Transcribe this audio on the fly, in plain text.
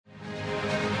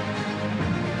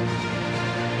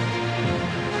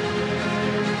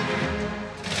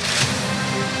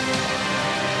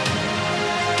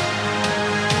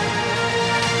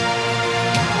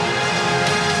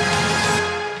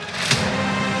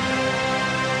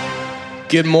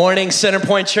Good morning,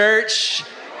 Centerpoint Church.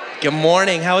 Good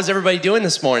morning. How is everybody doing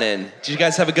this morning? Did you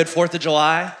guys have a good 4th of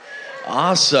July?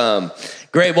 Awesome.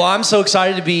 Great. Well, I'm so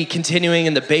excited to be continuing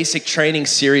in the basic training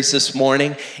series this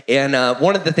morning. And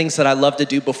one of the things that I love to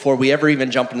do before we ever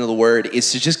even jump into the word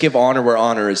is to just give honor where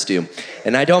honor is due.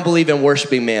 And I don't believe in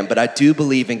worshiping man, but I do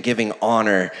believe in giving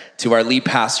honor to our lead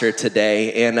pastor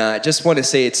today. And I just want to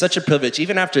say it's such a privilege,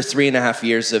 even after 3.5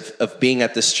 years of being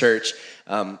at this church.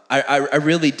 I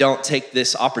really don't take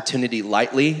this opportunity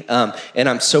lightly, and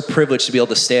I'm so privileged to be able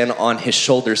to stand on his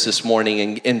shoulders this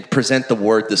morning and present the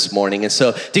word this morning. And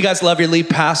so, do you guys love your lead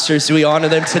pastors? Do we honor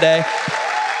them today?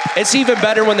 It's even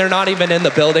better when they're not even in the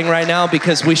building right now,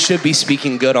 because we should be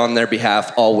speaking good on their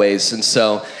behalf always. And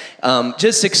so,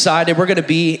 just excited. We're going to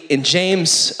be in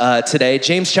James today,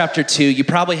 James chapter 2. You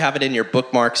probably have it in your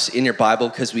bookmarks in your Bible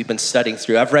because we've been studying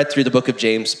through. I've read through the book of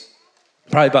James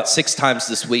probably about 6 times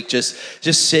this week, just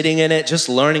sitting in it, just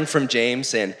learning from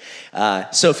James. And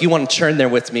so if you want to turn there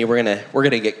with me, we're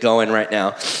gonna get going right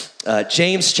now.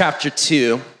 James chapter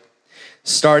 2,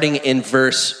 starting in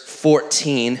verse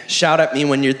 14. Shout at me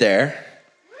when you're there.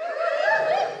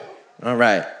 All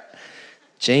right.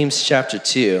 James chapter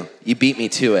 2. You beat me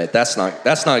to it. That's not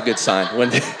a good sign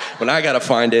when I gotta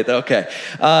find it. Okay.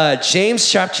 James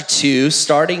chapter 2,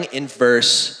 starting in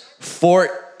verse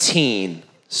 14.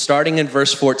 Starting in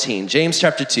verse 14, James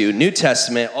chapter 2, New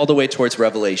Testament, all the way towards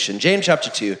Revelation. James chapter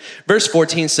 2, verse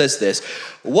 14 says this: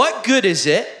 "What good is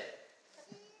it,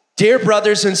 dear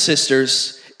brothers and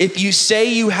sisters, if you say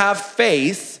you have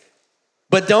faith,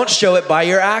 but don't show it by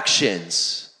your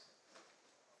actions?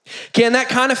 Can that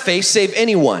kind of faith save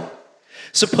anyone?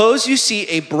 Suppose you see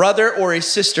a brother or a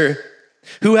sister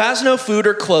who has no food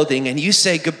or clothing, and you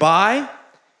say goodbye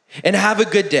and have a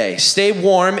good day. Stay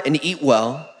warm and eat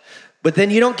well. But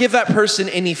then you don't give that person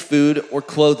any food or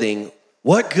clothing.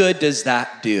 What good does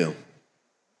that do?"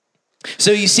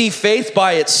 So you see, faith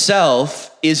by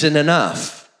itself isn't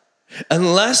enough.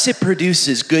 Unless it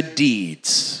produces good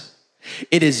deeds,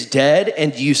 it is dead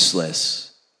and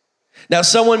useless. Now,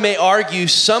 someone may argue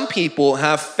some people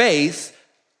have faith,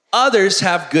 others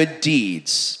have good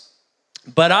deeds.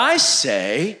 But I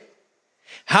say,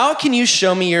 how can you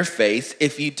show me your faith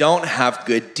if you don't have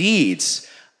good deeds?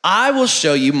 I will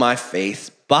show you my faith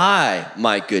by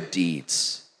my good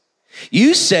deeds.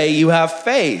 You say you have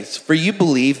faith, for you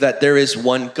believe that there is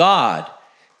one God.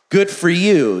 Good for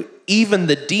you. Even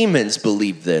the demons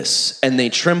believe this, and they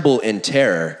tremble in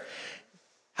terror.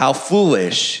 How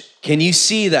foolish. Can you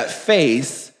see that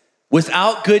faith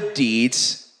without good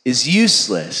deeds is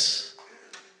useless?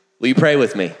 Will you pray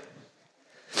with me?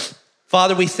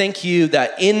 Father, we thank you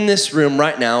that in this room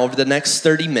right now, over the next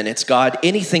 30 minutes, God,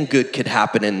 anything good could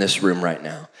happen in this room right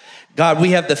now. God,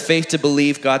 we have the faith to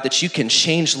believe, God, that you can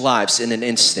change lives in an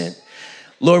instant.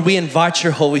 Lord, we invite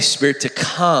your Holy Spirit to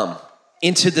come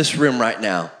into this room right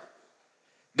now.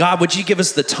 God, would you give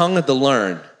us the tongue of the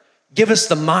learned? Give us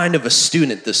the mind of a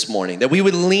student this morning, that we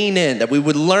would lean in, that we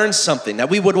would learn something, that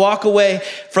we would walk away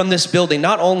from this building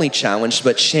not only challenged,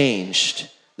 but changed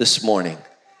this morning.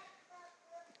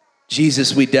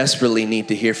 Jesus, we desperately need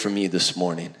to hear from you this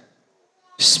morning.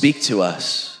 Speak to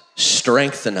us,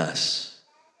 strengthen us.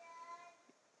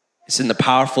 It's in the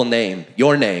powerful name,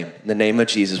 your name, in the name of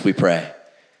Jesus we pray.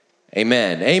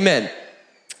 Amen, amen.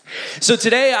 So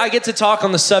today I get to talk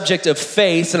on the subject of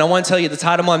faith, and I want to tell you the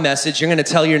title of my message. You're going to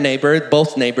tell your neighbor,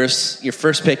 both neighbors, your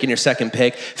first pick and your second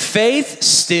pick, faith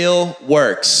still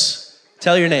works.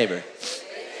 Tell your neighbor.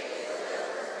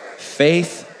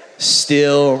 Faith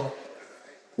still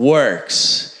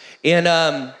works. And,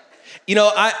 I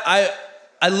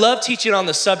love teaching on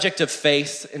the subject of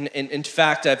faith. And in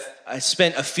fact, I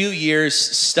spent a few years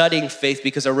studying faith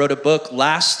because I wrote a book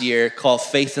last year called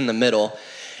Faith in the Middle.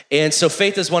 And so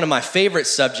faith is one of my favorite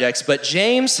subjects, but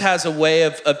James has a way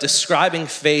of describing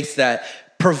faith that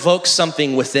provokes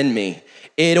something within me.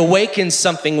 It awakens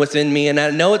something within me, and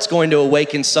I know it's going to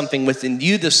awaken something within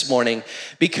you this morning,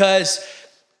 because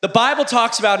the Bible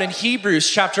talks about in Hebrews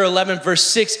chapter 11, verse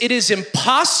 6, it is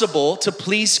impossible to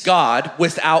please God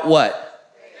without what?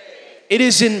 It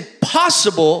is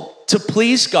impossible to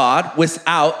please God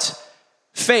without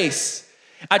faith.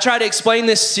 I try to explain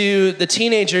this to the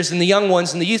teenagers and the young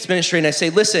ones in the youth ministry, and I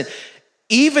say, listen,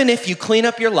 even if you clean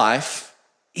up your life,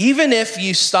 even if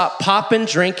you stop popping,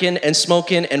 drinking, and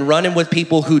smoking and running with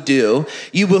people who do,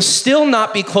 you will still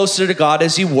not be closer to God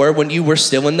as you were when you were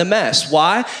still in the mess.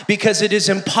 Why? Because it is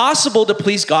impossible to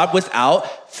please God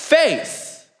without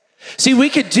faith. See, we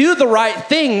could do the right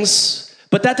things,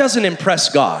 but that doesn't impress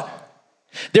God.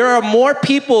 There are more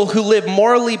people who live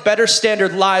morally better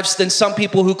standard lives than some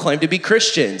people who claim to be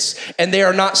Christians, and they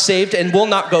are not saved and will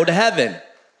not go to heaven.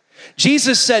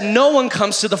 Jesus said, no one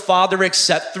comes to the Father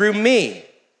except through me.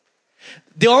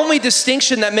 The only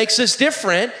distinction that makes us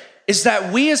different is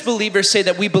that we as believers say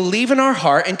that we believe in our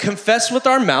heart and confess with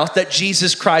our mouth that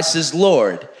Jesus Christ is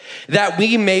Lord, that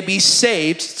we may be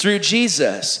saved through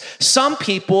Jesus. Some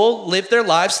people live their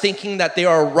lives thinking that they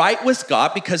are right with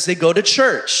God because they go to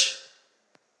church.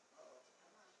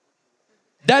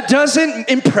 That doesn't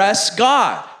impress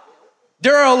God.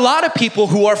 There are a lot of people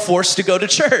who are forced to go to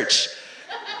church.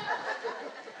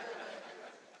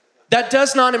 That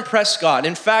does not impress God.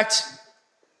 In fact,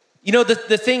 you know,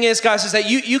 the thing is, guys, is that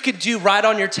you could do right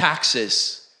on your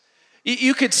taxes.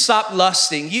 You could stop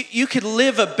lusting. You could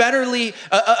live a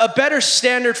better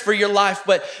standard for your life,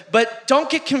 but don't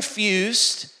get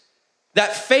confused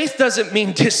that faith doesn't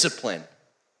mean discipline.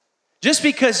 Just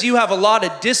because you have a lot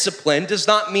of discipline does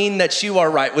not mean that you are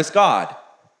right with God.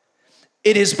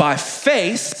 It is by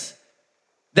faith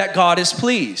that God is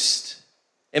pleased.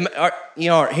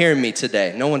 You aren't hearing me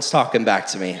today. No one's talking back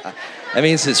to me. That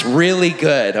means it's really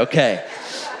good. Okay.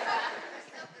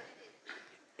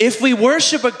 If we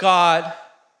worship a God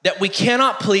that we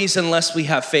cannot please unless we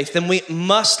have faith, then we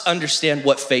must understand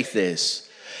what faith is.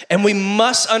 And we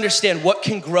must understand what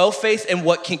can grow faith and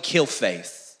what can kill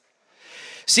faith.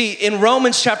 See, in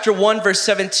Romans chapter 1, verse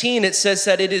 17, it says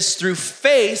that it is through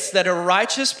faith that a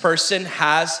righteous person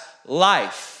has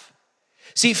life.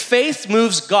 See, faith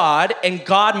moves God and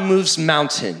God moves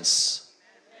mountains.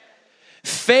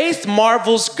 Faith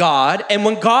marvels God, and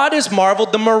when God is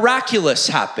marveled, the miraculous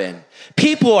happen.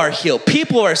 People are healed,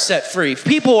 people are set free,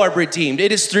 people are redeemed.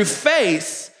 It is through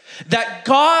faith that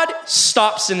God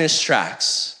stops in his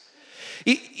tracks.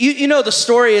 You know the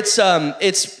story, it's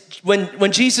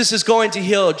when Jesus is going to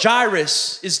heal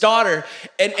Jairus, his daughter,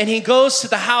 and he goes to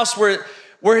the house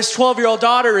where his 12-year-old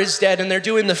daughter is dead and they're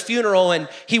doing the funeral, and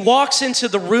he walks into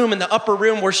the room, in the upper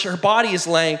room where her body is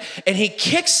laying, and he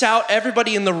kicks out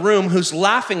everybody in the room who's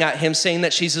laughing at him saying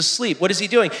that she's asleep. What is he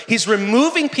doing? He's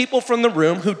removing people from the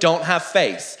room who don't have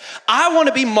faith. I want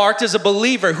to be marked as a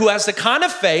believer who has the kind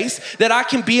of faith that I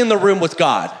can be in the room with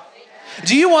God.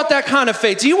 Do you want that kind of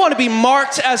faith? Do you want to be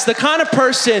marked as the kind of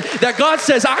person that God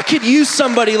says, I could use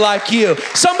somebody like you,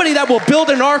 somebody that will build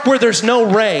an ark where there's no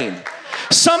rain,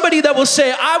 somebody that will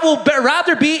say, I will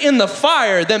rather be in the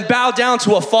fire than bow down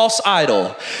to a false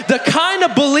idol. The kind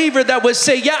of believer that would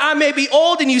say, yeah, I may be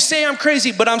old and you say I'm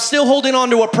crazy, but I'm still holding on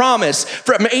to a promise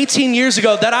from 18 years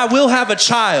ago that I will have a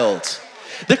child.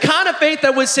 The kind of faith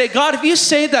that would say, God, if you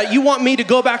say that you want me to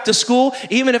go back to school,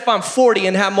 even if I'm 40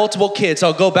 and have multiple kids,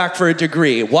 I'll go back for a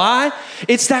degree. Why?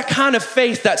 It's that kind of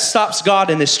faith that stops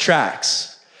God in his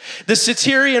tracks. The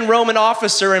centurion Roman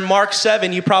officer in Mark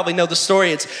 7, you probably know the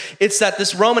story. It's that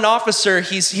this Roman officer,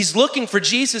 he's looking for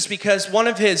Jesus because one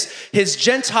of his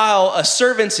Gentile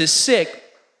servants is sick.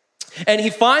 And he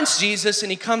finds Jesus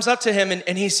and he comes up to him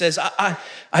and he says,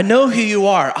 I know who you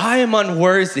are. I am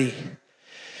unworthy.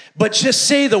 But just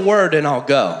say the word and I'll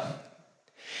go.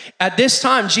 At this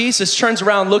time, Jesus turns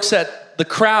around, looks at the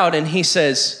crowd, and he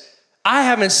says, I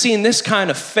haven't seen this kind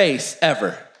of faith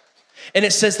ever. And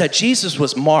it says that Jesus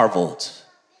was marveled.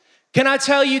 Can I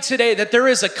tell you today that there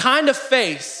is a kind of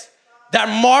faith that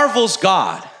marvels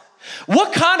God?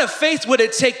 What kind of faith would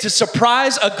it take to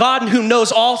surprise a God who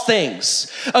knows all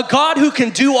things? A God who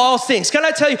can do all things. Can I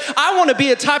tell you, I want to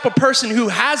be a type of person who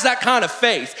has that kind of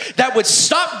faith that would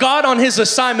stop God on his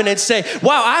assignment and say,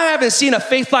 wow, I haven't seen a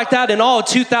faith like that in all of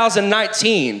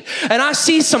 2019. And I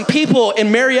see some people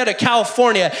in Marietta,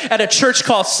 California at a church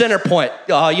called Centerpoint.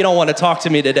 Oh, you don't want to talk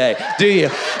to me today, do you?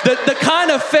 The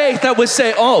kind of faith that would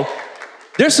say, oh,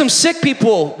 there's some sick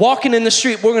people walking in the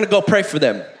street. We're going to go pray for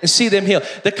them and see them healed.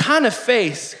 The kind of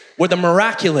faith where the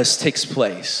miraculous takes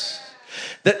place.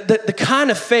 The kind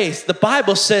of faith, the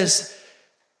Bible says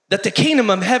that the kingdom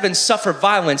of heaven suffer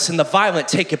violence and the violent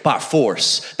take it by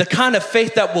force. The kind of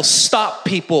faith that will stop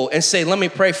people and say, let me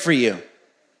pray for you.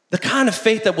 The kind of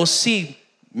faith that will see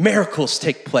miracles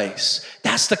take place.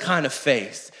 That's the kind of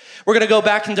faith. We're going to go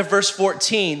back into verse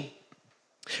 14.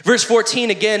 Verse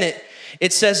 14 again,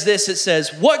 it says this, it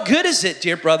says, what good is it,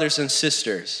 dear brothers and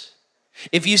sisters,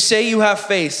 if you say you have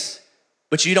faith,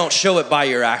 but you don't show it by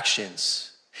your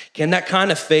actions? Can that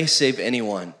kind of faith save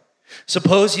anyone?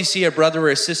 Suppose you see a brother or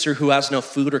a sister who has no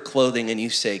food or clothing and you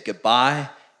say goodbye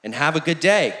and have a good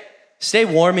day. Stay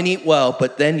warm and eat well,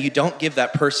 but then you don't give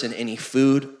that person any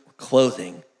food or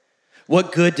clothing.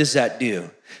 What good does that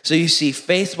do? So you see,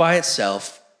 faith by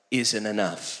itself isn't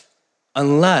enough.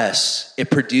 Unless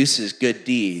it produces good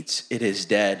deeds, it is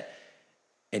dead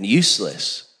and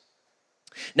useless.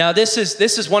 Now, this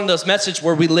is one of those messages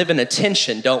where we live in a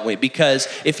tension, don't we? Because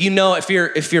if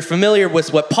you're familiar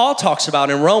with what Paul talks about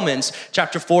in Romans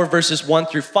chapter 4, verses 1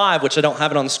 through 5, which I don't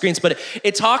have it on the screens, but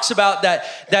it talks about that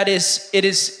it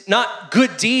is not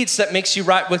good deeds that makes you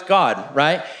right with God,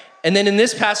 right? And then in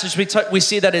this passage, we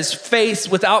see that his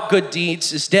faith without good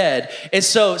deeds is dead. And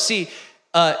so, see,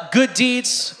 good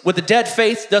deeds with a dead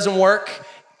faith doesn't work,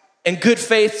 and good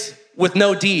faith with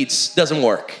no deeds doesn't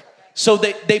work. So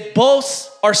they both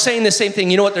are saying the same thing.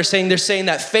 You know what they're saying? They're saying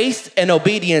that faith and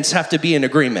obedience have to be in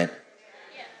agreement.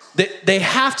 They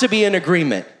have to be in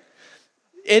agreement.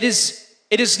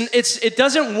 It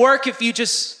doesn't work if you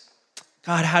just,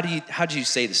 God, how do you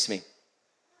say this to me?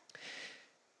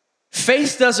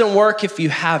 Faith doesn't work if you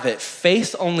have it.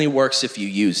 Faith only works if you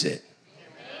use it.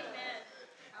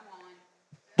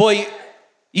 Boy,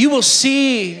 you will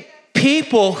see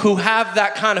people who have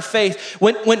that kind of faith.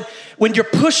 When you're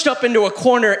pushed up into a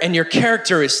corner and your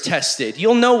character is tested,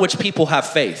 you'll know which people have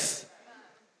faith.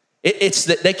 It's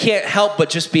that they can't help but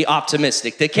just be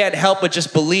optimistic. They can't help but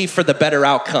just believe for the better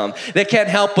outcome. They can't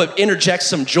help but interject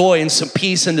some joy and some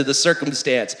peace into the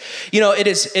circumstance. You know, it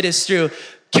is through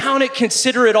count it,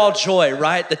 consider it all joy,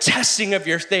 right? The testing of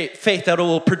your faith that it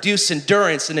will produce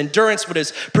endurance, and endurance, what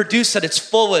is produced at its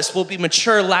fullest, will be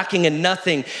mature, lacking in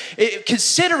nothing.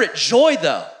 Consider it joy,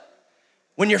 though,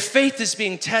 when your faith is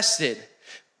being tested.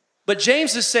 But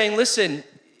James is saying, listen,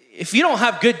 if you don't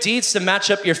have good deeds to match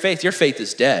up your faith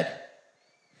is dead.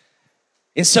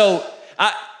 And so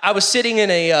I was sitting in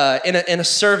a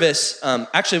service.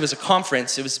 Actually, it was a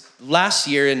conference. It was last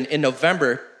year in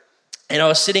November. And I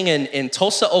was sitting in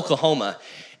Tulsa, Oklahoma.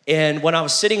 And when I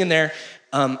was sitting in there,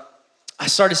 I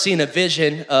started seeing a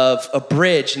vision of a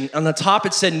bridge. And on the top,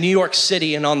 it said New York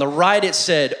City. And on the right, it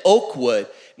said Oakwood.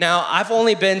 Now, I've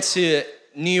only been to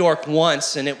New York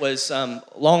once, and it was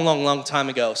long time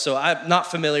ago. So I'm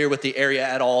not familiar with the area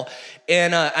at all.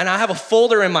 And I have a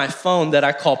folder in my phone that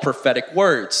I call prophetic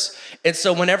words. And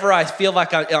so whenever I feel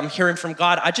like I'm hearing from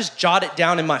God, I just jot it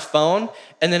down in my phone.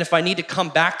 And then if I need to come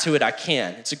back to it, I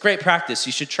can. It's a great practice.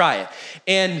 You should try it.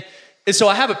 And so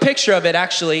I have a picture of it,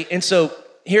 actually. And so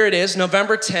here it is,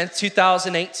 November 10th,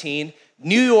 2018,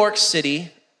 New York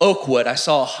City, Oakwood. I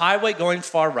saw a highway going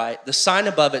far right. The sign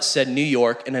above it said New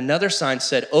York, and another sign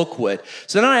said Oakwood.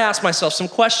 So then I asked myself some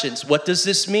questions. What does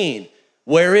this mean?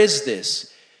 Where is this?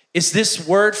 Is this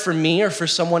word for me or for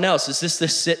someone else? Is this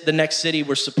the next city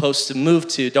we're supposed to move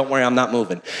to? Don't worry, I'm not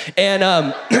moving.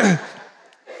 And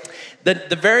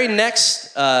the very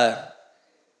next,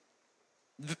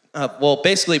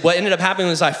 basically what ended up happening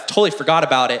was I totally forgot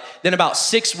about it. Then about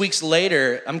 6 weeks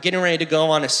later, I'm getting ready to go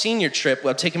on a senior trip.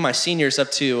 I'm taking my seniors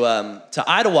up to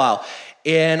Idlewild.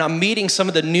 And I'm meeting some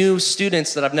of the new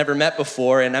students that I've never met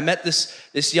before. And I met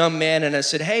this young man, and I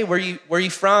said, hey, where are you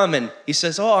from? And he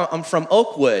says, oh, I'm from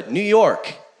Oakwood, New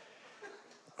York.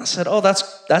 I said, oh,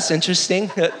 that's interesting.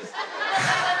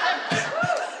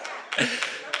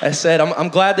 I said, I'm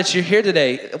glad that you're here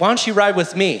today. Why don't you ride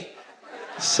with me?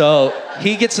 So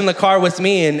he gets in the car with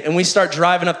me, and we start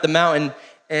driving up the mountain,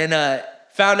 and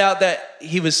found out that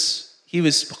he was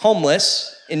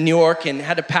homeless in New York and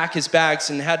had to pack his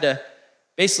bags and had to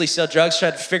basically sell drugs,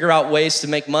 tried to figure out ways to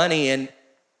make money. And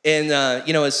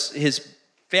his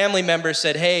family members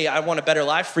said, hey, I want a better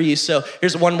life for you. So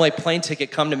here's a one-way plane ticket,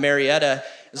 come to Marietta.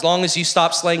 As long as you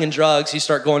stop slanging drugs, you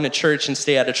start going to church and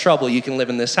stay out of trouble, you can live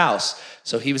in this house.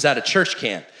 So he was at a church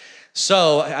camp.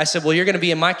 So I said, well, you're going to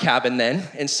be in my cabin then.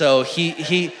 And so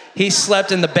he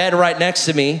slept in the bed right next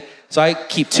to me. So I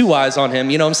keep two eyes on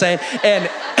him, you know what I'm saying? And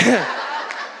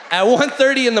at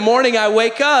 1:30 in the morning, I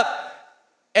wake up,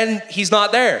 and he's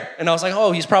not there. And I was like,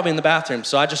 oh, he's probably in the bathroom.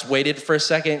 So I just waited for a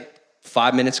second.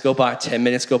 5 minutes go by, 10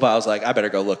 minutes go by. I was like, I better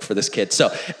go look for this kid. So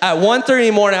at 1:30 in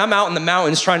the morning, I'm out in the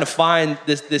mountains trying to find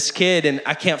this kid, and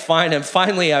I can't find him.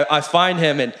 Finally, I find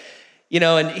him, and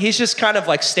he's just kind of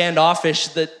like standoffish.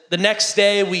 The next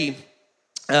day,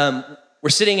 we're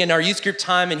sitting in our youth group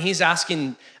time, and he's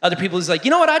asking other people, he's like,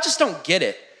 you know what, I just don't get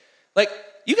it. Like,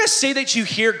 you guys say that you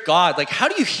hear God. Like, how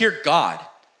do you hear God?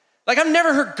 Like, I've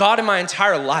never heard God in my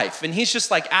entire life. And he's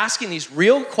just like asking these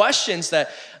real questions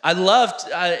that I loved.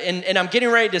 And I'm getting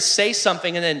ready to say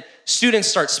something, and then students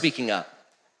start speaking up.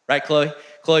 Right, Chloe?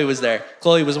 Chloe was there.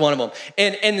 Chloe was one of them.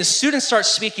 And the students start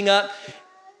speaking up.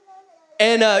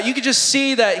 And you could just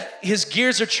see that his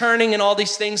gears are churning and all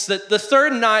these things. The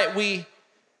third night,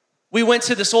 we went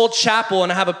to this old chapel,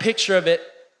 and I have a picture of it.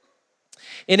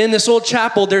 And in this old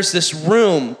chapel, there's this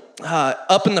room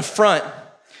up in the front.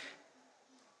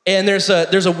 And there's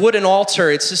a wooden altar.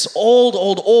 It's this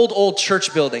old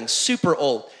church building, super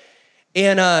old.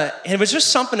 And it was just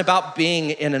something about being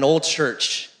in an old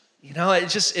church You know,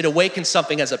 it awakens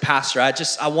something as a pastor.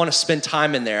 I want to spend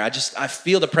time in there. I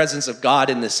feel the presence of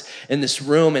God in this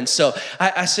room. And so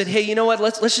I said, hey, you know what?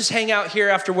 Let's just hang out here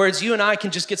afterwards. You and I can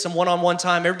just get some one-on-one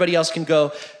time. Everybody else can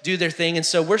go do their thing. And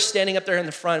so we're standing up there in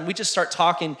the front. And we just start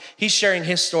talking. He's sharing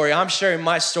his story. I'm sharing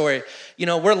my story. You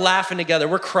know, we're laughing together.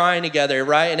 We're crying together,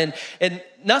 right? And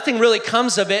nothing really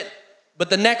comes of it.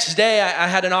 But the next day, I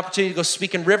had an opportunity to go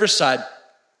speak in Riverside.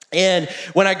 And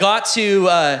when I got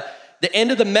to the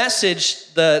end of the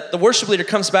message, the worship leader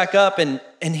comes back up and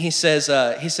he says,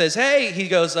 hey, he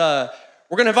goes, we're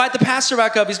going to invite the pastor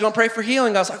back up. He's going to pray for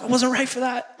healing. I was like, I wasn't ready for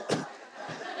that.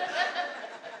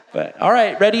 But all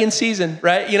right, ready in season,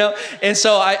 right? You know? And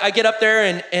so I get up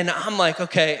there and I'm like,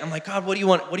 okay. I'm like, God, what do you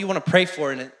want to pray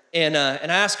for? And I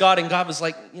asked God, and God was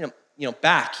like, you know,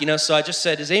 back, you know? So I just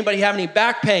said, does anybody have any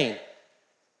back pain?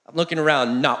 I'm looking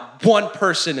around, not one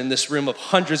person in this room of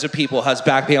hundreds of people has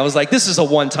back pain. I was like, this is a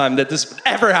one time that this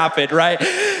ever happened, right?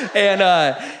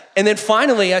 And then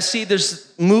finally I see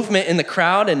there's movement in the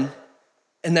crowd and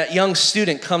that young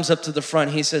student comes up to the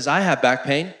front. He says, I have back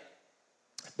pain,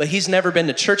 but he's never been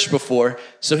to church before,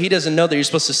 so he doesn't know that you're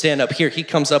supposed to stand up here. He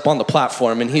comes up on the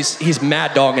platform and he's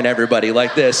mad dogging everybody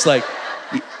like this, like,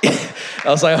 I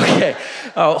was like, okay,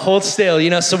 hold still, you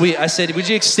know. So I said, would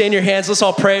you extend your hands? Let's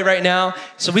all pray right now.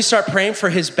 So we start praying for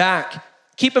his back.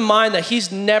 Keep in mind that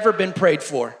he's never been prayed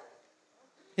for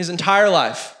his entire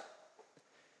life.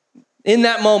 In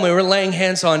that moment, we're laying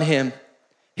hands on him.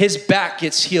 His back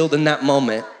gets healed in that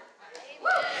moment.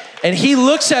 And he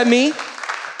looks at me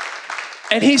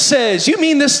and he says, you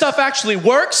mean this stuff actually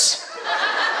works?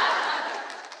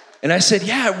 And I said,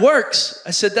 yeah, it works.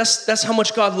 I said, that's how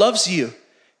much God loves you.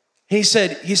 He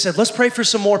said, let's pray for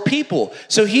some more people.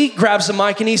 So he grabs the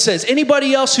mic and he says,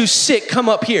 anybody else who's sick, come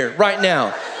up here right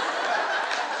now.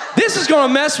 This is going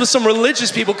to mess with some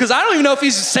religious people because I don't even know if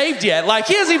he's saved yet. Like,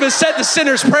 he hasn't even said the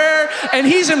sinner's prayer, and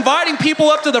he's inviting people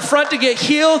up to the front to get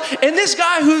healed. And this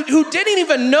guy who didn't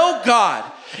even know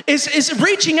God is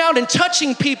reaching out and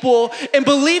touching people and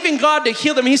believing God to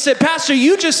heal them. He said, Pastor,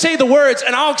 you just say the words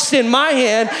and I'll extend my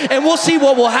hand and we'll see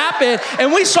what will happen.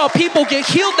 And we saw people get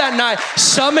healed that night.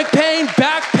 Stomach pain,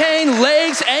 back pain,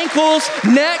 legs, ankles,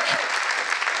 neck.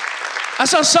 I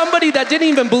saw somebody that didn't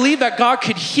even believe that God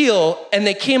could heal, and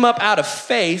they came up out of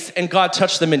faith and God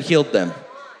touched them and healed them.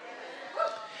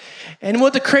 And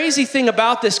what the crazy thing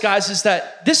about this, guys, is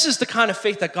that this is the kind of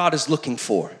faith that God is looking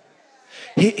for.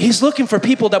 He's looking for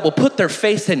people that will put their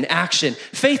faith in action.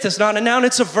 Faith is not a noun,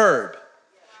 it's a verb.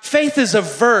 Faith is a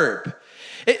verb.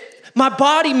 My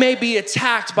body may be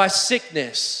attacked by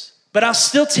sickness, but I'll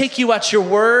still take you at your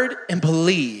word and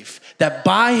believe that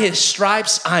by his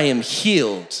stripes I am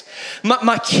healed.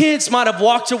 My kids might have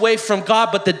walked away from God,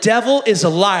 but the devil is a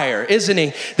liar, isn't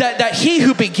he? That he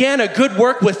who began a good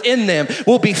work within them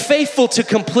will be faithful to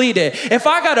complete it. If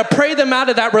I got to pray them out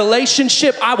of that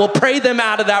relationship, I will pray them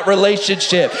out of that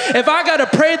relationship. If I got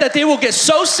to pray that they will get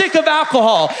so sick of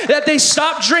alcohol that they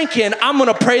stop drinking, I'm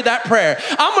going to pray that prayer.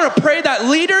 I'm going to pray that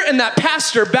leader and that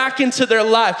pastor back into their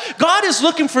life. God is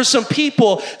looking for some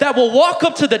people that will walk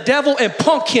up to the devil and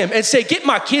punk him and say, get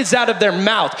my kids out of their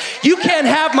mouth. You can't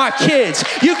have my kids.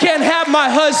 You can't have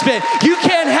my husband. You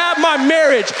can't have my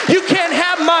marriage. You can't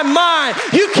have my mind.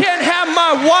 You can't have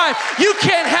my wife. You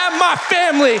can't have my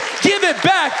family. Give it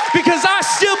back, because I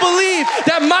still believe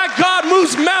that my God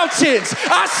moves mountains.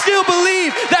 I still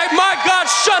believe that my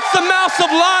God shuts the mouths of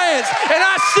lions. And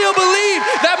I still believe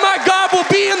that my God will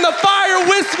be in the fire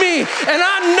with me. And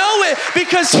I know it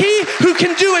because he who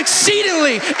can do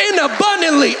exceedingly and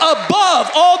abundantly above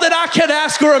all that I can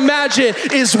ask or imagine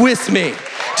is with me.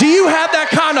 Do you have that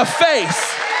kind of faith?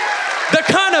 The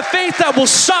kind of faith that will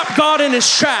stop God in his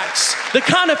tracks. The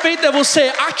kind of faith that will say,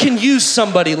 I can use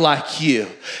somebody like you.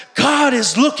 God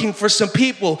is looking for some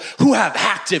people who have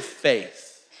active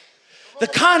faith. The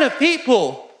kind of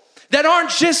people that aren't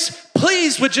just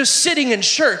pleased with just sitting in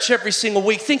church every single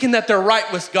week thinking that they're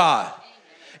right with God.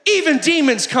 Even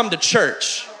demons come to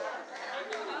church.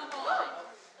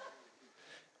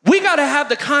 We got to have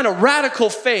the kind of radical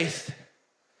faith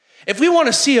if we want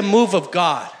to see a move of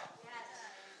God.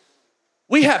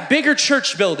 We have bigger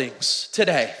church buildings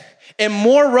today and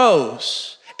more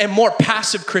rows and more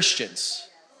passive Christians.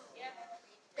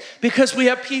 Because we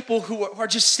have people who are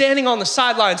just standing on the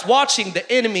sidelines watching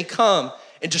the enemy come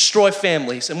and destroy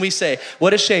families. And we say,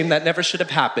 what a shame, that never should have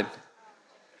happened.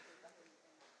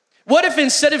 What if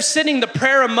instead of sending the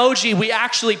prayer emoji, we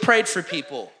actually prayed for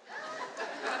people?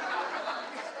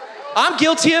 I'm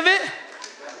guilty of it.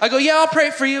 I go, yeah, I'll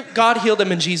pray for you. God heal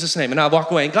them in Jesus' name. And I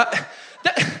walk away. And God,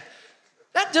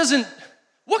 that doesn't,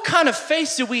 what kind of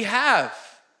faith do we have?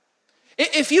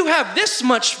 If you have this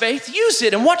much faith, use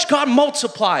it and watch God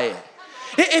multiply it.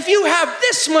 If you have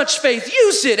this much faith,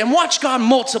 use it and watch God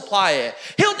multiply it.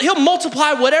 He'll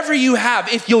multiply whatever you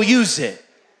have if you'll use it.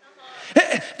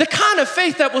 The kind of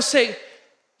faith that will say,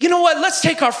 you know what, let's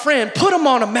take our friend, put him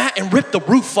on a mat and rip the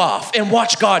roof off and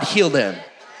watch God heal them.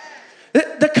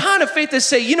 The kind of faith that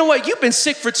say, you know what, you've been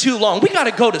sick for too long. We got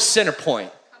to go to Centerpoint.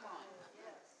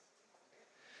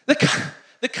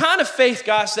 The kind of faith,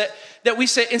 guys, that we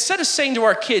say, instead of saying to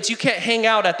our kids, you can't hang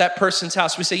out at that person's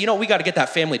house, we say, you know, we got to get that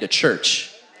family to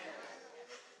church.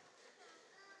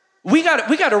 We got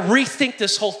to rethink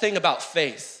this whole thing about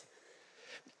faith.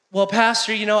 Well,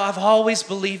 Pastor, you know, I've always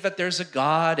believed that there's a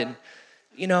God and,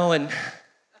 you know, and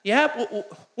yeah,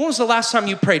 when was the last time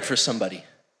you prayed for somebody?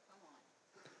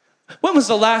 When was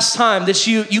the last time that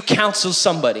you counseled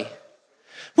somebody?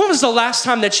 When was the last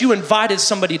time that you invited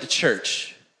somebody to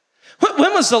church?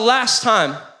 When was the last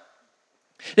time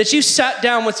that you sat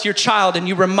down with your child and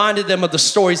you reminded them of the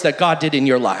stories that God did in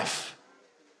your life?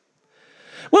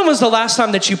 When was the last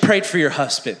time that you prayed for your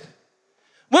husband?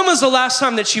 When was the last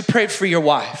time that you prayed for your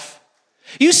wife?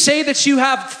 You say that you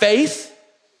have faith.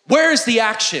 Where is the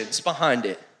actions behind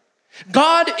it?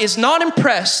 God is not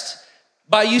impressed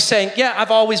by you saying, yeah,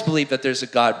 I've always believed that there's a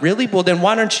God. Really? Well, then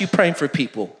why aren't you praying for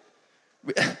people?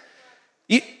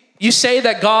 You say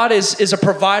that God is a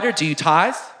provider. Do you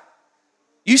tithe?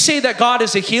 You say that God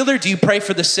is a healer. Do you pray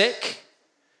for the sick?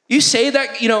 You say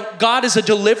that, you know, God is a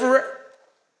deliverer.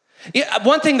 Yeah,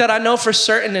 one thing that I know for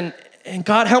certain, and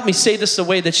God help me say this the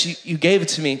way that you gave it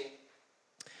to me.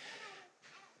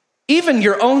 Even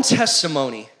your own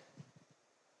testimony,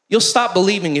 you'll stop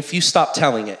believing if you stop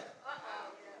telling it.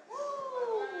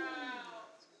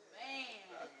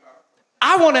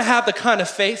 I want to have the kind of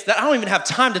faith that I don't even have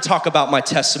time to talk about my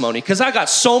testimony because I got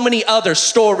so many other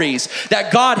stories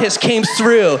that God has came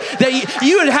through that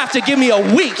you would have to give me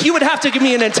a week. You would have to give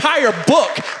me an entire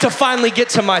book to finally get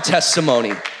to my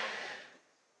testimony.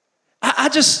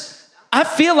 I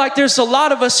feel like there's a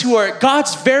lot of us who are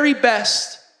God's very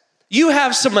best. You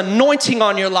have some anointing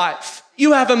on your life.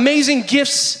 You have amazing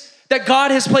gifts that God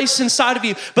has placed inside of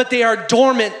you, but they are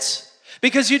dormant.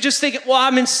 Because you're just thinking, well,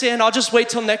 I'm in sin. I'll just wait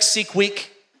till next Seek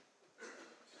Week.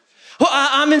 Well,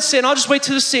 I'm in sin. I'll just wait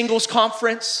till the singles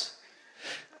conference.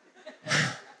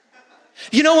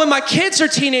 You know, when my kids are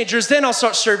teenagers, then I'll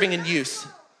start serving in youth.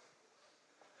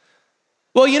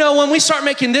 Well, you know, when we start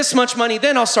making this much money,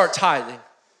 then I'll start tithing.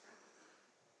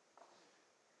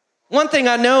 One thing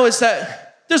I know is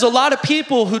that there's a lot of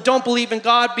people who don't believe in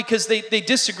God because they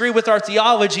disagree with our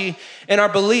theology and our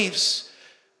beliefs.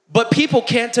 But people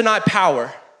can't deny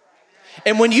power.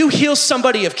 And when you heal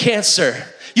somebody of cancer,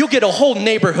 you'll get a whole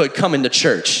neighborhood coming to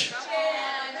church.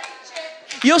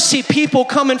 You'll see people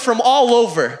coming from all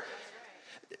over.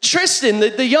 Tristan,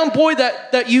 the young boy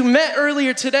that you met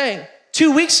earlier today,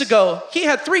 2 weeks ago, he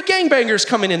had 3 gangbangers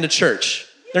coming into church.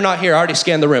 They're not here. I already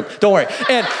scanned the room. Don't worry.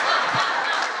 And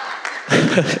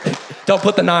don't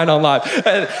put the 9 on live.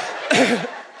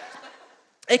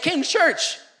 They came to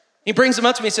church. He brings them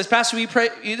up to me and says, Pastor, will you pray?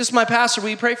 This is my pastor. Will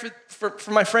you pray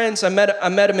for my friends? I met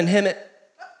him in Hemet.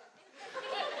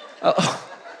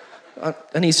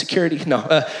 I need security. No.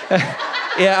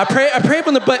 Yeah, I prayed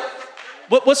with him,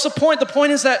 but what's the point? The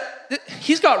point is that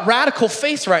he's got radical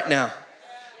faith right now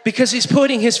because he's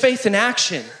putting his faith in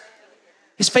action.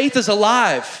 His faith is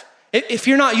alive. If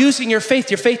you're not using your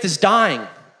faith is dying.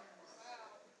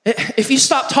 If you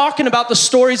stop talking about the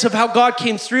stories of how God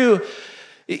came through,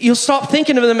 you'll stop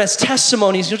thinking of them as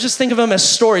testimonies. You'll just think of them as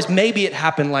stories. Maybe it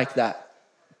happened like that.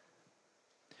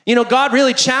 You know, God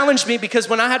really challenged me because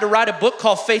when I had to write a book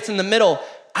called Faith in the Middle,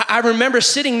 I remember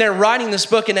sitting there writing this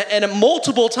book and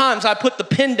multiple times I put the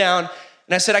pen down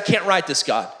and I said, I can't write this,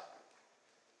 God.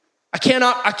 I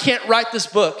can't write this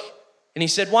book. And he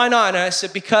said, why not? And I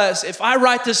said, because if I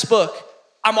write this book,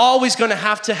 I'm always going to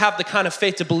have the kind of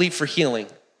faith to believe for healing.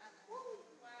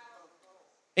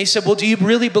 And he said, well, do you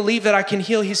really believe that I can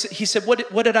heal? He said,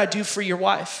 what did I do for your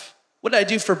wife? What did I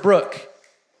do for Brooke?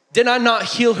 Did I not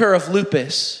heal her of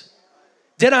lupus?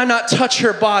 Did I not touch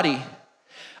her body?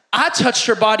 I touched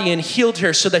her body and healed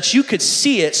her so that you could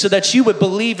see it, so that you would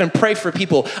believe and pray for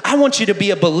people. I want you to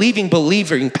be a believing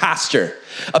pastor,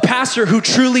 a pastor who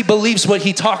truly believes what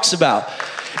he talks about.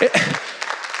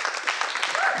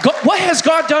 What has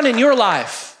God done in your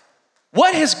life?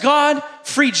 What has God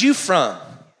freed you from?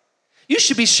 You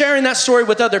should be sharing that story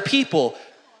with other people.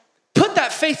 Put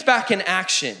that faith back in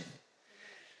action.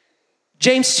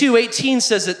 James 2:18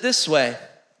 says it this way.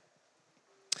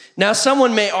 Now,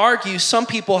 someone may argue some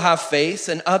people have faith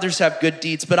and others have good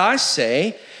deeds, but I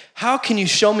say, how can you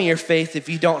show me your faith if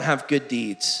you don't have good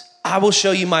deeds? I will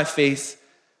show you my faith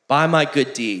by my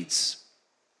good deeds.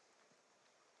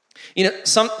 You know,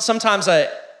 sometimes I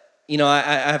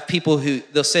have people who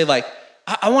they'll say like,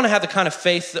 I want to have the kind of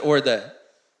faith I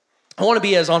want to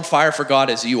be as on fire for God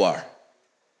as you are.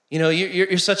 You know,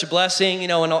 you're such a blessing, you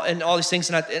know, and all these things.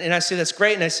 And I say, that's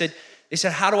great. And they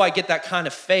said, how do I get that kind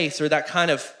of faith or that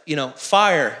kind of, you know,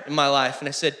 fire in my life? And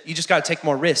I said, you just got to take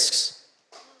more risks.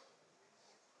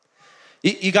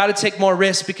 You got to take more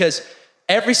risks, because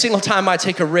every single time I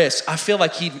take a risk, I feel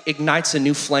like he ignites a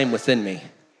new flame within me.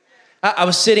 I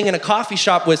was sitting in a coffee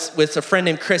shop with a friend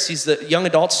named Chris. He's the young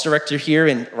adults director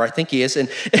here, or I think he is. And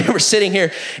we're sitting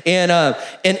here at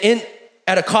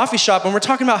a coffee shop, and we're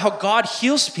talking about how God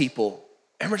heals people.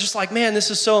 And we're just like, man,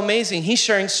 this is so amazing. He's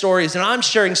sharing stories, and I'm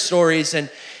sharing stories, and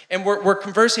we're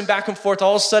conversing back and forth.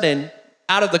 All of a sudden,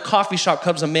 out of the coffee shop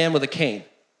comes a man with a cane.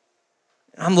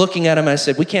 I'm looking at him, and I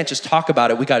said, we can't just talk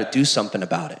about it. We got to do something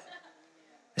about it.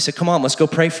 I said, come on, let's go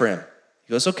pray for him.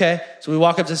 He goes, okay. So we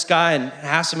walk up to this guy and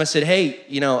asked him, I said, hey,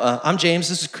 I'm James,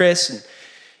 this is Chris. And,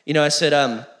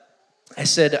 I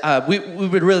said, we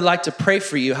would really like to pray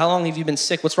for you. How long have you been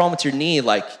sick? What's wrong with your knee?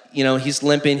 Like, he's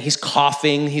limping, he's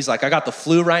coughing. He's like, I got the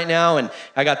flu right now, and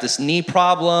I got this knee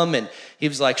problem. And he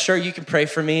was like, sure, you can pray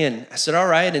for me. And I said, all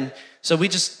right. And so we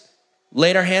just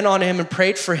laid our hand on him and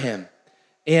prayed for him.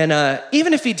 And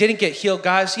even if he didn't get healed,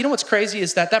 guys, you know what's crazy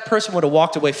is that person would have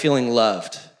walked away feeling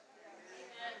loved.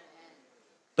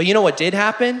 But you know what did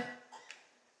happen?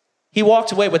 He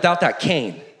walked away without that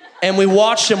cane. And we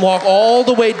watched him walk all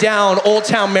the way down Old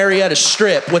Town Marietta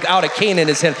Strip without a cane in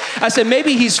his hand. I said,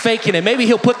 maybe he's faking it. Maybe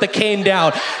he'll put the cane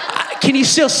down. Can you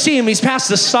still see him? He's past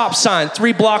the stop sign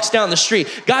 3 blocks down the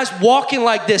street. Guy's walking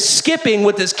like this, skipping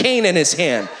with his cane in his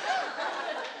hand.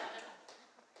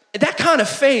 That kind of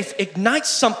faith ignites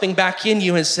something back in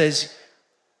you and says,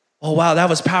 oh, wow, that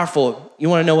was powerful. You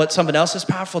want to know what something else is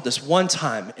powerful? This one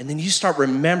time. And then you start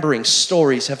remembering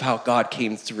stories of how God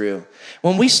came through.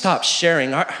 When we stop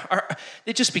sharing,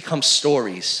 they just become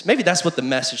stories. Maybe that's what the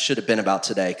message should have been about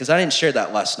today, because I didn't share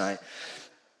that last night.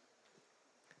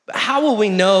 But how will we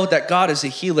know that God is a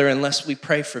healer unless we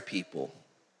pray for people?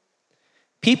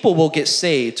 People will get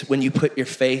saved when you put your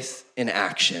faith in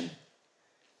action.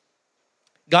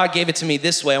 God gave it to me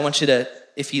this way. I want you to,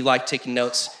 if you like taking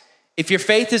notes, if your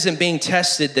faith isn't being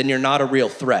tested, then you're not a real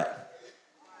threat.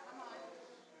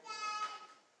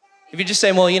 If you're just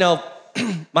saying, well,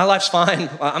 my life's fine.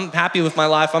 I'm happy with my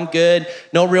life. I'm good.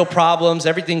 No real problems.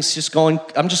 Everything's just going,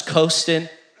 I'm just coasting.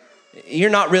 You're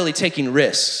not really taking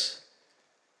risks.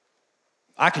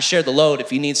 I can share the load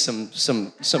if you need some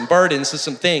burdens and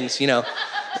some things,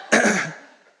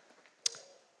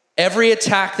 Every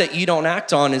attack that you don't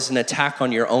act on is an attack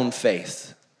on your own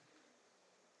faith.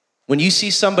 When you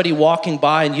see somebody walking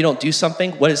by and you don't do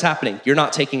something, what is happening? You're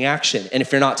not taking action. And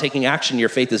if you're not taking action, your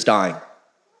faith is dying.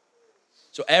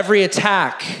 So every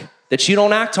attack that you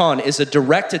don't act on is a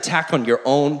direct attack on your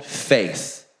own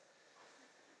faith.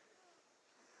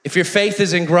 If your faith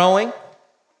isn't growing,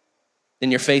 then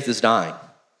your faith is dying.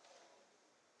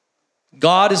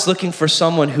 God is looking for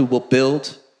someone who will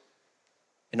build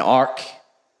an ark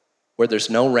where there's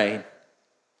no rain.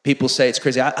 People say it's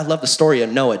crazy. I love the story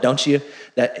of Noah, don't you?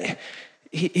 That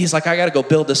he's like, I got to go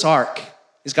build this ark.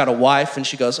 He's got a wife, and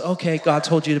she goes, okay, God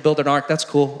told you to build an ark. That's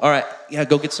cool. All right, yeah,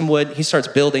 go get some wood. He starts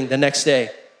building the next day.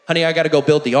 Honey, I got to go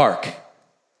build the ark.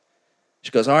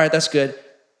 She goes, all right, that's good.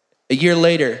 A year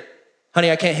later, honey,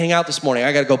 I can't hang out this morning.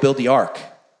 I got to go build the ark.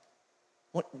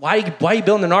 Why are you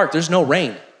building an ark? There's no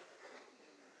rain.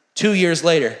 2 years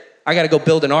later, I got to go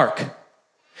build an ark.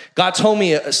 God told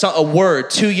me a word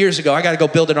 2 years ago. I got to go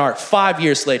build an ark. 5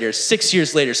 years later, 6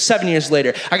 years later, 7 years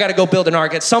later, I got to go build an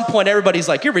ark. At some point, everybody's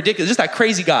like, you're ridiculous. Just that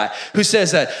crazy guy who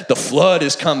says that the flood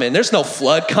is coming. There's no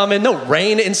flood coming, no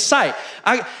rain in sight.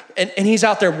 And he's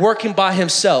out there working by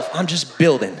himself. I'm just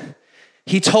building.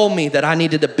 He told me that I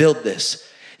needed to build this.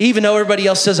 Even though everybody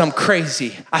else says I'm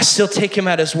crazy, I still take him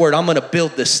at his word. I'm going to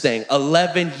build this thing.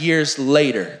 11 years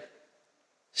later,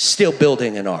 still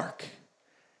building an ark.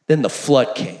 Then the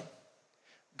flood came.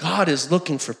 God is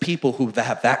looking for people who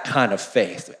have that kind of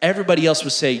faith. Everybody else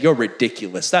would say, you're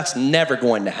ridiculous. That's never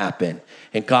going to happen.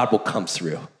 And God will come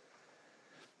through.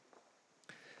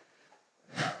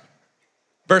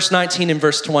 Verse 19 and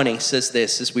verse 20 says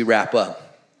this as we wrap up.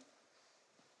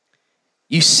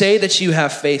 You say that you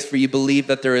have faith, for you believe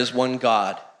that there is one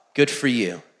God. Good for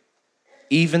you.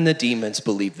 Even the demons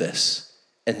believe this,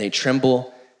 and they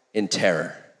tremble in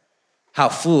terror. How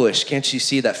foolish. Can't you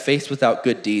see that faith without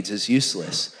good deeds is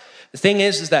useless? The thing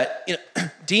is that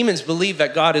demons believe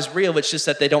that God is real. It's just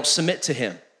that they don't submit to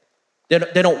him.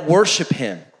 They don't worship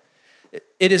him.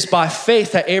 it is by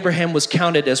faith that Abraham was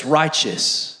counted as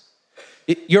righteous.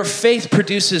 Your faith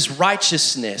produces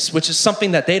righteousness, which is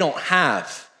something that they don't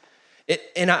have.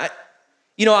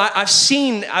 I've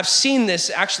seen this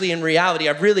actually in reality.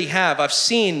 I really have. I've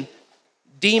seen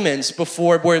demons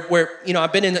before where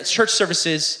I've been in the church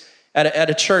services at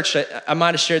a church. I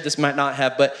might have shared this, might not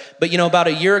have, but about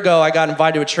a year ago, I got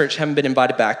invited to a church, haven't been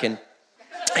invited back. And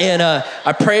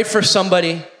I prayed for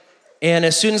somebody, and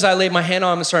as soon as I laid my hand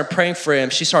on him and started praying for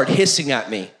him, she started hissing at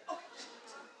me.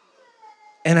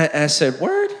 And I said,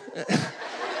 word?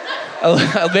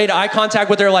 I made eye contact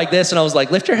with her like this, and I was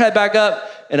like, lift your head back up.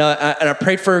 And I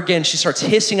prayed for her again. She starts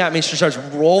hissing at me. She starts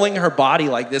rolling her body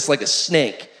like this, like a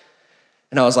snake.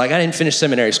 And I was like, I didn't finish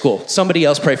seminary school. Somebody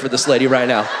else pray for this lady right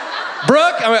now.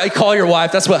 Brooke, call your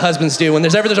wife. That's what husbands do. When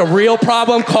there's a real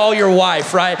problem, call your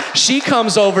wife, right? She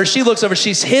comes over, she looks over,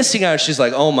 she's hissing at her. She's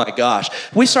like, oh my gosh.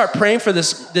 We start praying for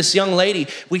this young lady.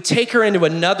 We take her into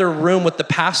another room with the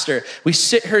pastor. We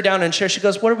sit her down in a chair. She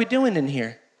goes, what are we doing in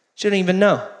here? She didn't even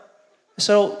know. I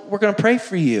said, oh, we're going to pray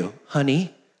for you,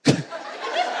 honey.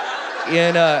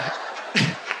 And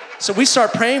so we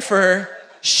start praying for her.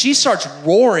 She starts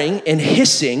roaring and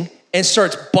hissing and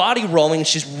starts body rolling.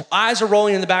 Eyes are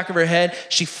rolling in the back of her head.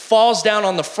 She falls down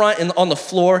on the front and on the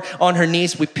floor on her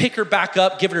knees. We pick her back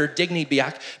up, give her dignity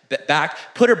back,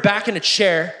 put her back in a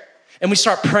chair, and we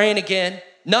start praying again.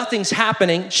 Nothing's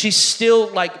happening. She's still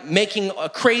like making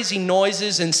crazy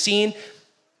noises and scene.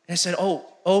 And I said,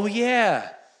 oh yeah,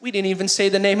 we didn't even say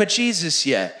the name of Jesus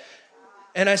yet.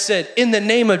 And I said, in the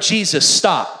name of Jesus,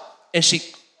 stop. And she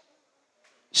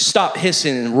stopped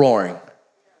hissing and roaring.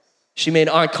 She made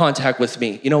eye contact with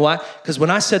me. You know why? Because when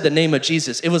I said the name of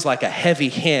Jesus, it was like a heavy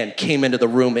hand came into the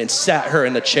room and sat her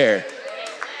in the chair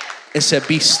and said,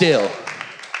 be still.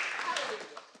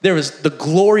 There was the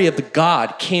glory of the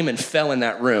God came and fell in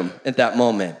that room at that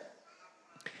moment.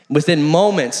 Within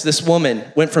moments, this woman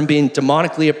went from being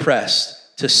demonically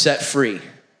oppressed to set free.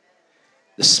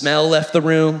 The smell left the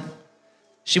room.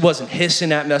 She wasn't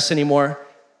hissing at us anymore.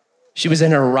 She was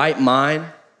in her right mind.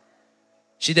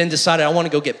 She then decided, I want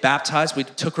to go get baptized. We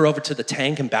took her over to the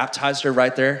tank and baptized her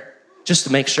right there, just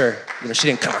to make sure, she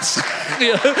didn't come.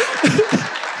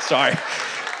 Sorry.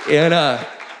 And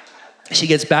she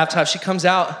gets baptized. She comes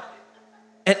out.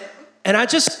 And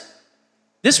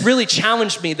this really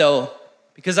challenged me though,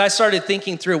 because I started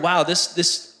thinking through, wow,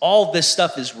 all this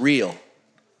stuff is real.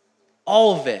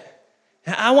 All of it.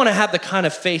 And I want to have the kind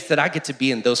of faith that I get to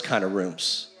be in those kind of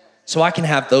rooms. So I can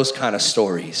have those kind of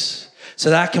stories. So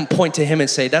that I can point to him and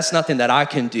say, that's nothing that I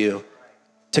can do.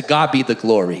 To God be the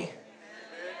glory.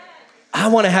 I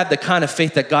want to have the kind of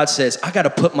faith that God says, I got to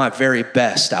put my very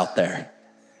best out there.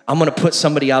 I'm going to put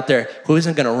somebody out there who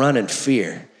isn't going to run in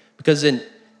fear. Because in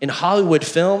Hollywood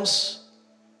films,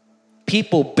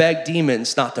 people beg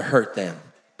demons not to hurt them.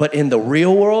 But in the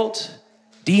real world,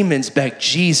 demons beg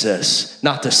Jesus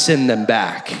not to send them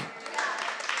back.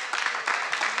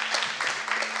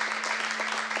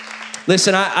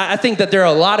 Listen, I think that there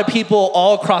are a lot of people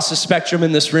all across the spectrum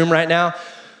in this room right now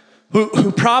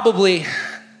who probably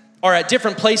are at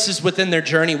different places within their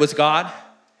journey with God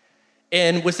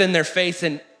and within their faith.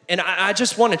 And I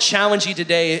just want to challenge you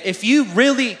today. If you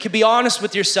really can be honest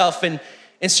with yourself and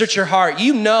search your heart,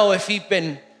 if you've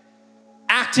been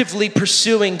actively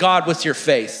pursuing God with your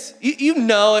faith. You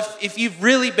know if you've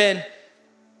really been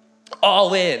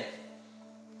all in.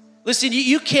 Listen,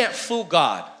 you can't fool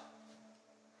God.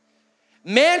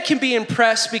 Man can be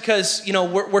impressed because,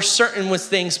 we're certain with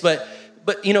things, but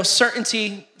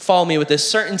certainty, follow me with this,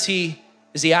 certainty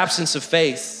is the absence of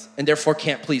faith and therefore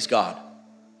can't please God.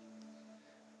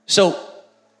 So,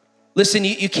 listen,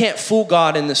 you can't fool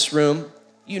God in this room.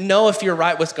 If you're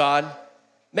right with God.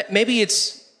 Maybe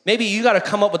you got to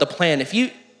come up with a plan. If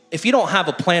you don't have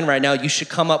a plan right now, you should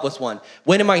come up with one.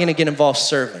 When am I going to get involved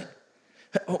serving?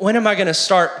 When am I going to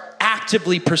start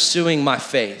actively pursuing my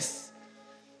faith?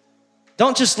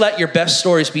 Don't just let your best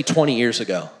stories be 20 years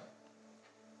ago.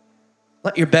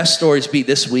 Let your best stories be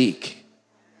this week.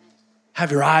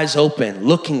 Have your eyes open,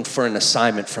 looking for an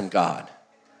assignment from God.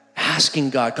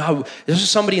 Asking God, is there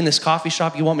somebody in this coffee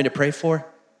shop you want me to pray for?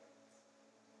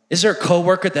 Is there a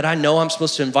coworker that I know I'm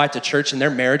supposed to invite to church and their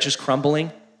marriage is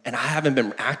crumbling and I haven't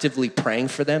been actively praying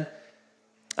for them?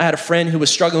 I had a friend who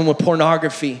was struggling with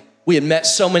pornography. We had met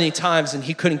so many times and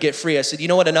he couldn't get free. I said, you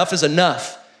know what? Enough is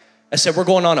enough. I said, we're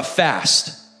going on a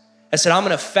fast. I said, I'm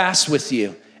going to fast with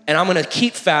you and I'm going to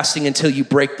keep fasting until you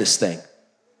break this thing.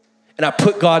 And I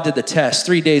put God to the test.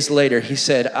 3 days later, he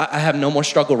said, I have no more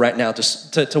struggle right now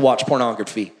to watch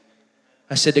pornography.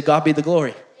 I said, to God be the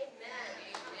glory.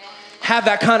 Have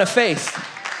that kind of faith.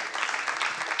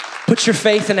 Put your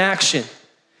faith in action.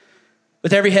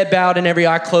 with every head bowed and every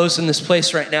eye closed in this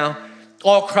place right now,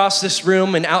 all across this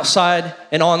room and outside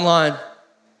and online.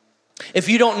 If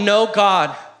you don't know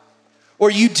God, or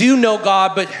you do know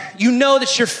God, but you know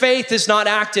that your faith is not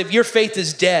active, your faith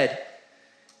is dead.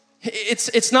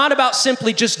 It's not about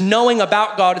simply just knowing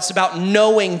about God, it's about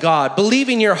knowing God,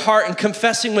 believing in your heart and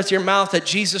confessing with your mouth that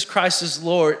Jesus Christ is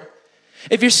Lord.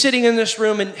 If you're sitting in this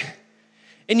room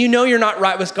and you know you're not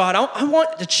right with God, I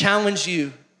want to challenge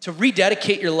you to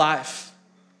rededicate your life,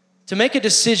 to make a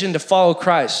decision to follow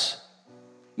Christ.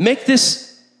 Make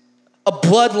this a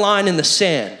bloodline in the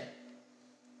sand.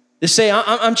 To say,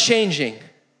 I'm changing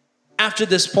after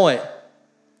this point.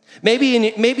 Maybe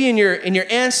in your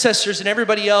ancestors and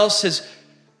everybody else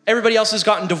has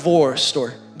gotten divorced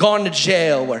or gone to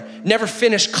jail or never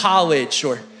finished college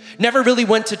or never really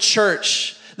went to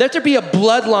church. Let there be a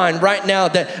bloodline right now,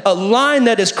 that a line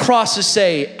that is crossed to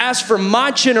say, as for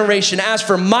my generation, as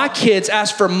for my kids,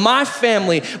 as for my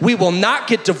family, we will not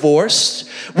get divorced.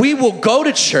 We will go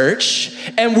to church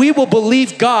and we will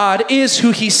believe God is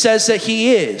who he says that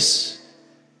he is.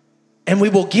 And we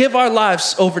will give our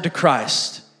lives over to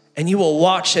Christ. And you will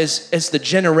watch as the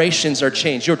generations are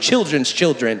changed. Your children's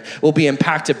children will be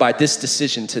impacted by this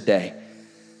decision today.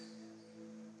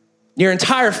 Your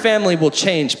entire family will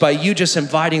change by you just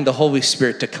inviting the Holy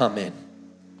Spirit to come in.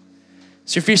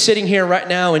 So if you're sitting here right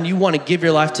now and you want to give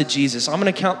your life to Jesus, I'm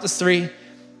going to count to 3.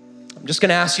 I'm just going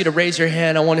to ask you to raise your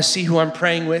hand. I want to see who I'm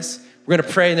praying with. We're going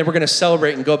to pray and then we're going to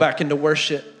celebrate and go back into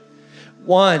worship.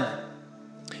 1,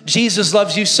 Jesus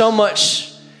loves you so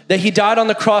much that he died on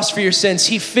the cross for your sins.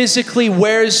 He physically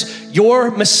wears your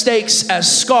mistakes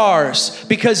as scars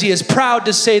because he is proud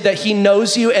to say that he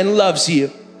knows you and loves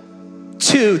you.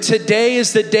 2, today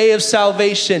is the day of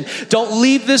salvation. Don't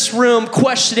leave this room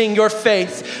questioning your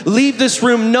faith. Leave this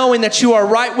room knowing that you are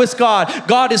right with God.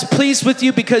 God is pleased with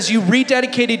you because you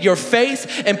rededicated your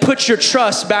faith and put your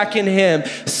trust back in him.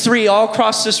 3, all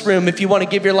across this room, if you want to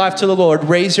give your life to the Lord,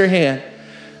 raise your hand.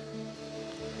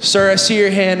 Sir, I see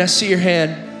your hand. I see your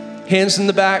hand. Hands in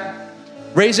the back.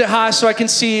 Raise it high so I can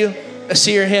see you. I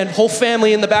see your hand. Whole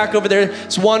family in the back over there.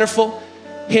 It's wonderful.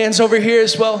 Hands over here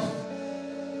as well.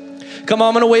 Come on,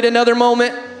 I'm going to wait another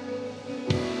moment.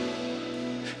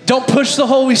 Don't push the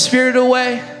Holy Spirit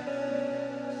away.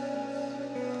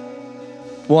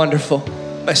 Wonderful.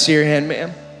 I see your hand,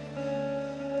 ma'am.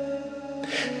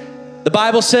 The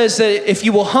Bible says that if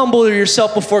you will humble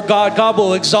yourself before God, God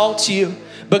will exalt you.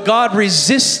 But God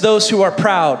resists those who are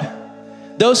proud.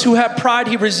 Those who have pride,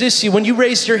 he resists you. When you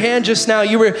raised your hand just now,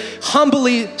 you were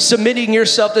humbly submitting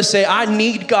yourself to say, I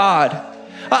need God.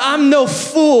 I'm no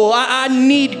fool. I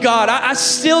need God. I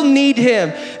still need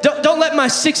him. Don't let my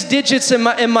 6 digits in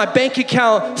my bank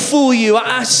account fool you.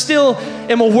 I still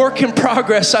am a work in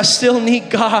progress. I still need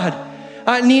God.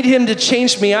 I need him to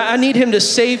change me. I need him to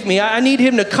save me. I need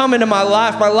him to come into my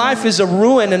life. My life is a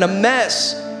ruin and a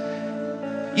mess.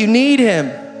 You need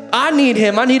him. I need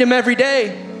him. I need him every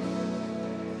day.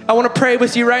 I want to pray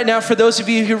with you right now. For those of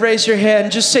you who raise your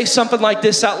hand, just say something like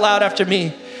this out loud after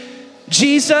me.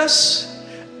 Jesus,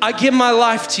 I give my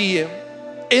life to you.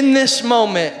 In this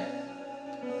moment,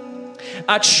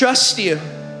 I trust you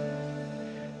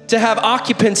to have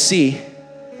occupancy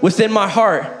within my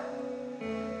heart.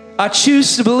 I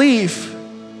choose to believe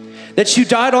that you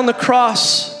died on the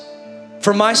cross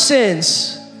for my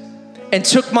sins and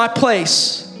took my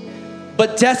place,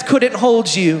 but death couldn't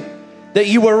hold you, that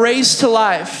you were raised to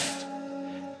life.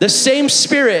 The same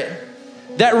Spirit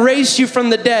that raised you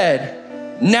from the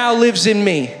dead now lives in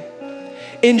me.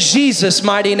 In Jesus'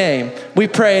 mighty name, we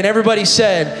pray. And everybody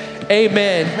said,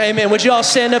 amen. Amen. Would you all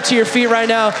stand up to your feet right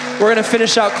now? We're going to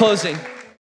finish out closing.